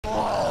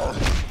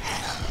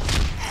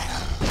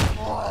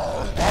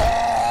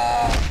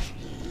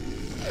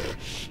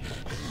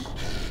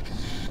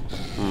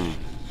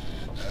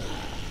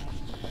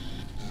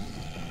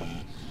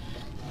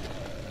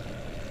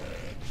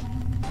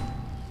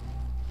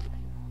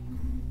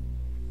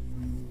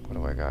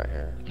I got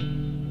here.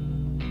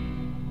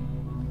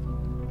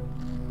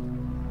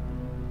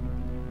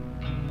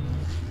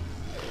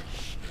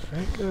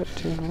 I got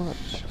too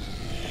much.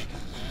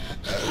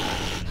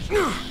 I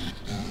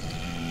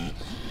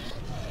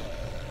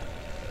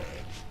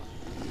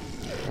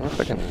wonder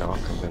if I can knock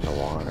him in the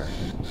water.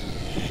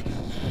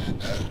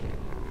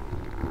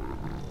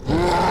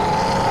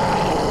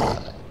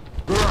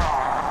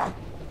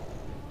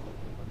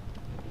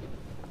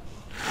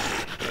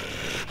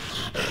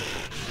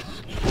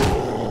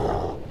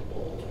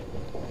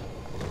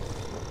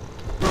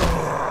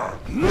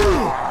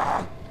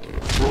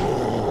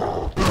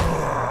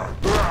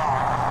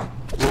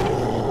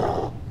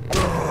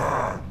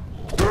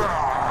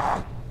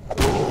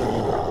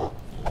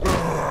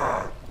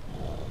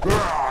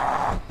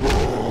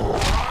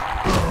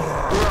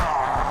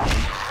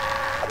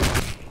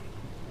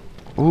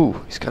 Ooh,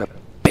 he's got a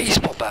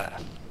baseball bat.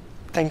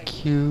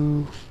 Thank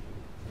you.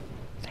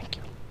 Thank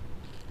you.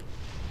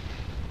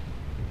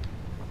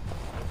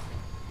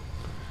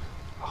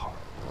 All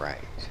right.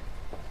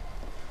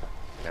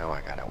 Now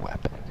I got a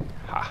weapon.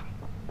 Ha.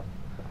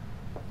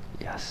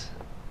 Yes.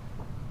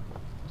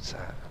 What's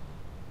that?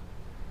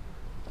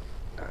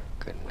 Not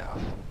good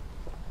enough.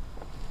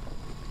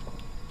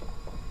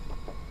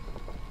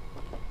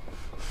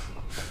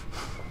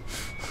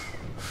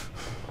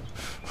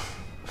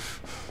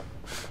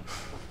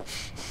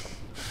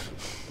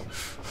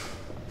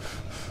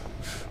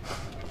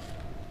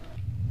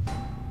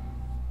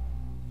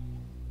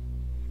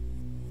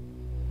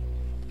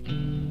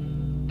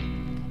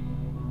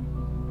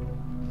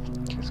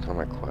 It's got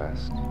my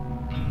quest.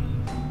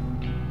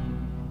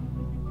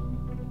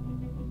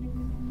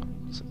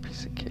 It's a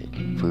piece of cake.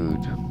 Food.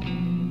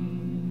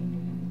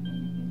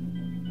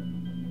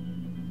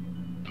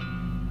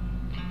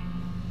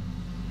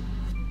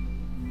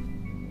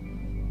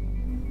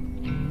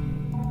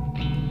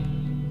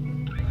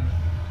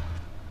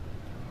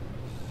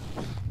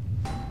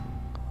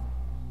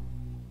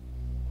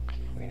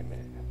 Wait a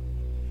minute.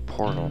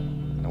 Portal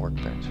on the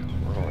workbench.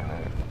 We're going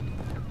there.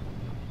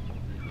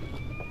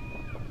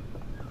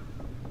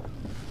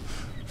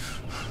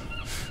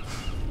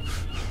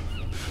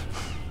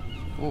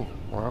 Ooh,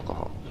 more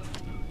alcohol.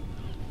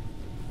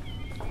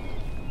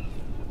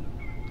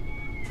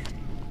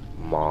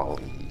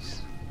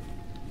 Molly's.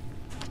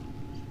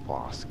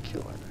 Boss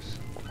killers.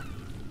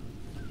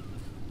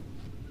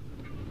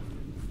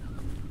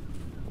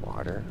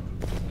 Water.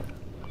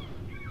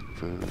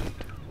 Food.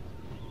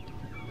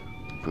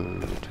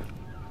 Food.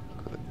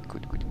 Good,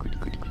 good, good, good,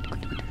 good,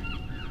 good, good.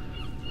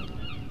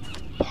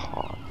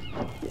 Pop.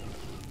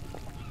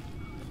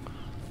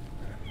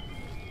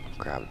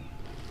 Grab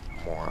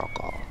more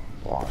alcohol.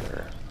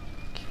 Water.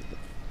 Okay.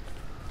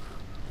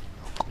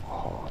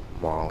 Alcohol.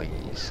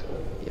 Molly's.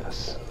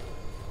 Yes.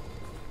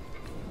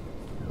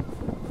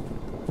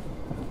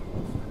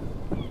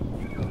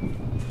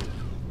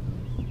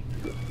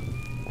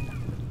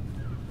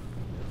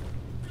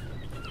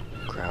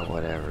 Grab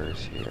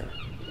whatever's here.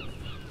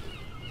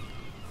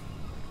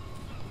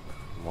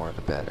 More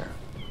the better.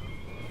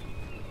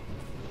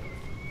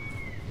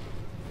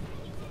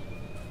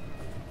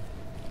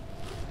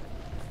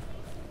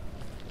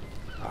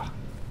 Ah,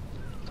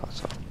 thought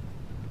so.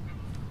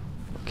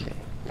 Okay,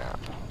 now.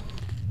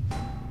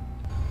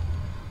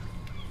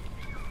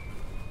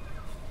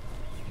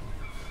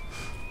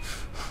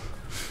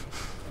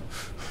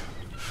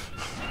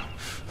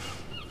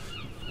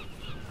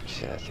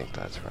 Shit, I think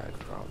that's where I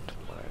dropped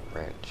my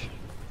wrench.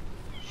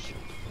 Shit.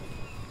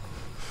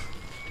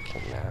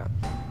 Okay, now.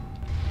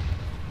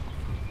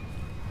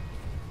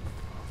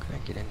 How can I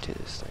get into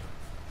this thing?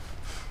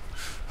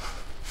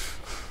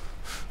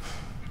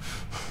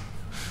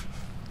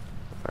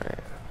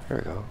 Alright, here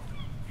we go.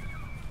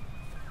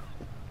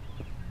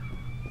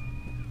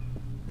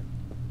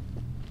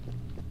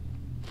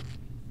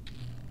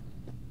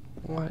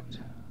 What?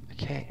 I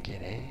can't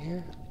get in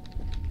here?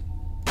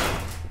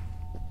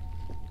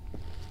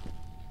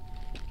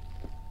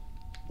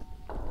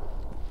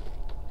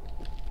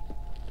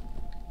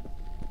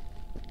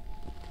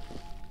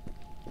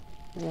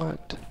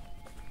 What?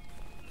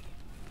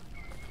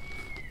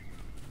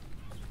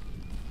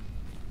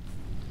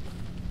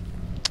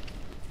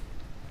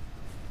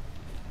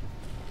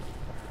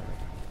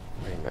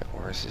 Wait a minute,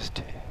 where's this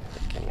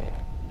taking me?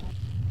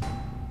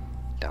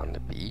 Down the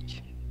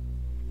beach?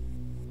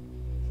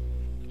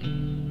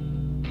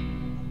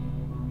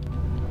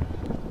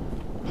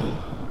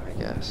 I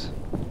guess.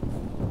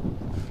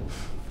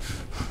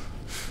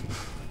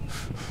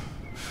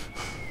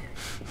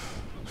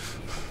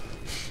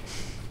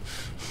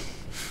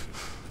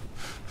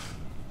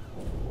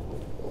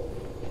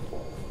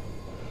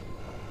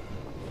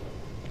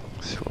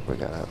 Let's see what we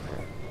got out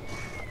here.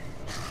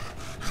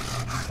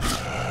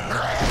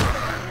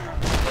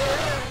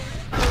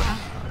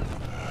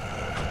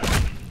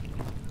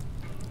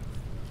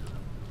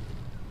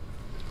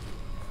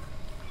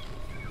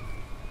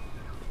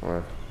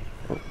 Where?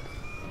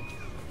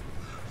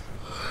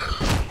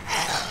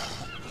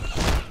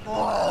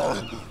 Oh.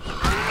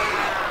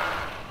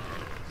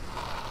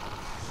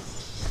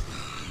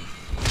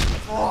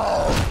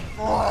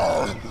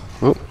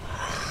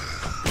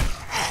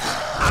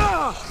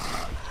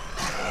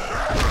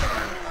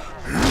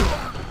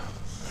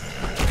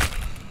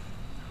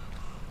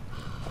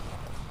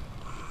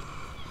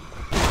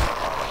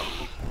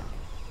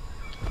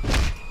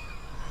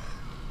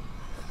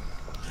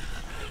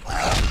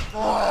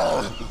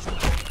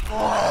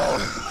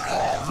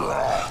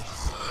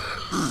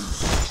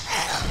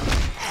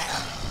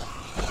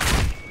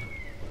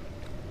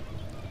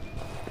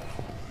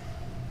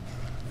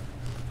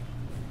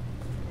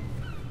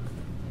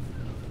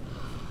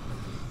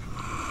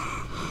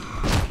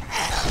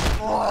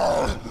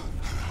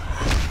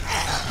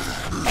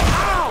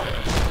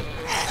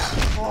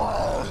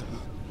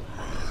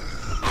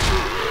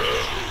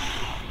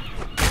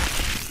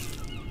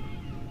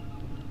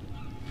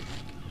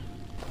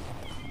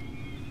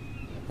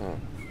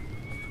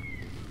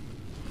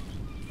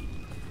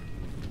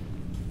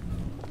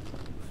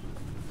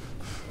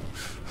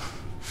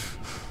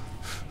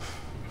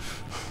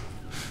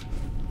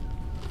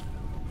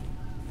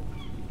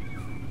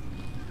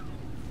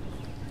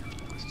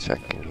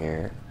 check in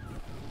here.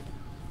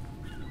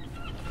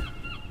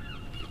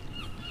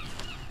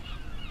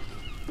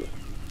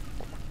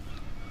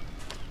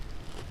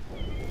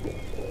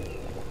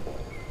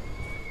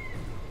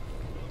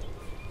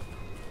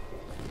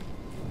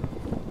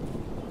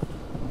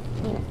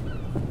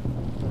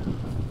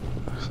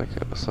 Looks like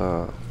it was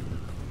oh,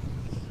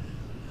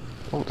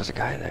 there's a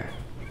guy there.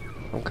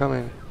 I'm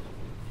coming.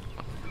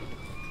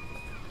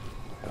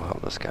 I'll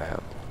help this guy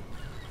out.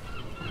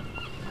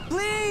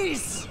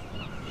 Please!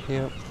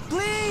 Yep.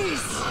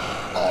 Please!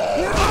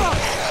 No!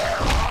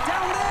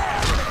 Down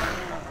there!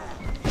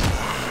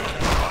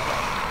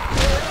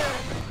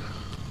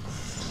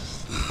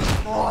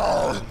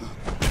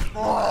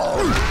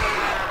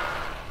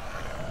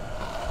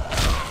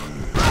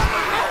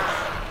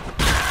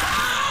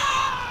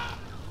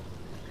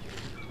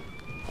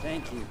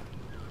 Thank you.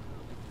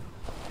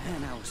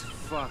 Man, I was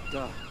fucked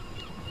up.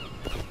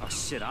 Oh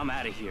shit, I'm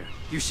out of here.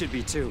 You should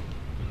be too.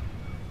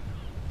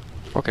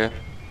 Okay.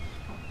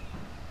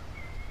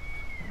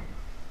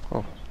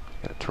 Oh,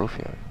 got a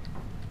trophy on it.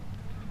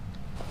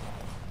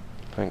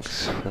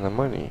 Thanks for the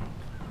money.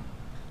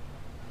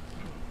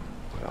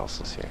 What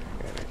else is here?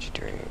 Energy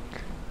drink.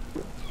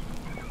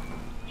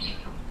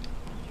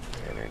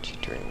 Energy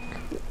drink.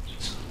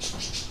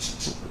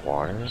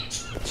 Water.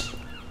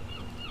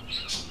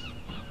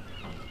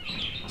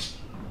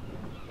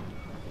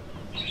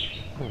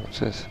 Oh, what's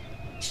this?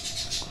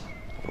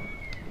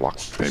 Walk.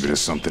 Maybe there's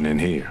something in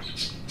here.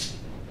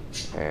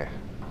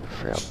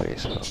 Frail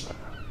basement.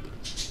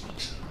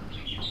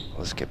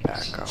 Let's get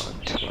back on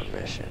to our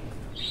mission.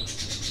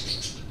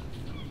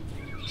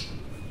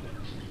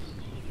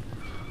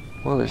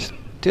 Well, there's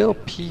still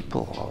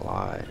people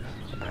alive,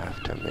 I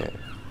have to admit.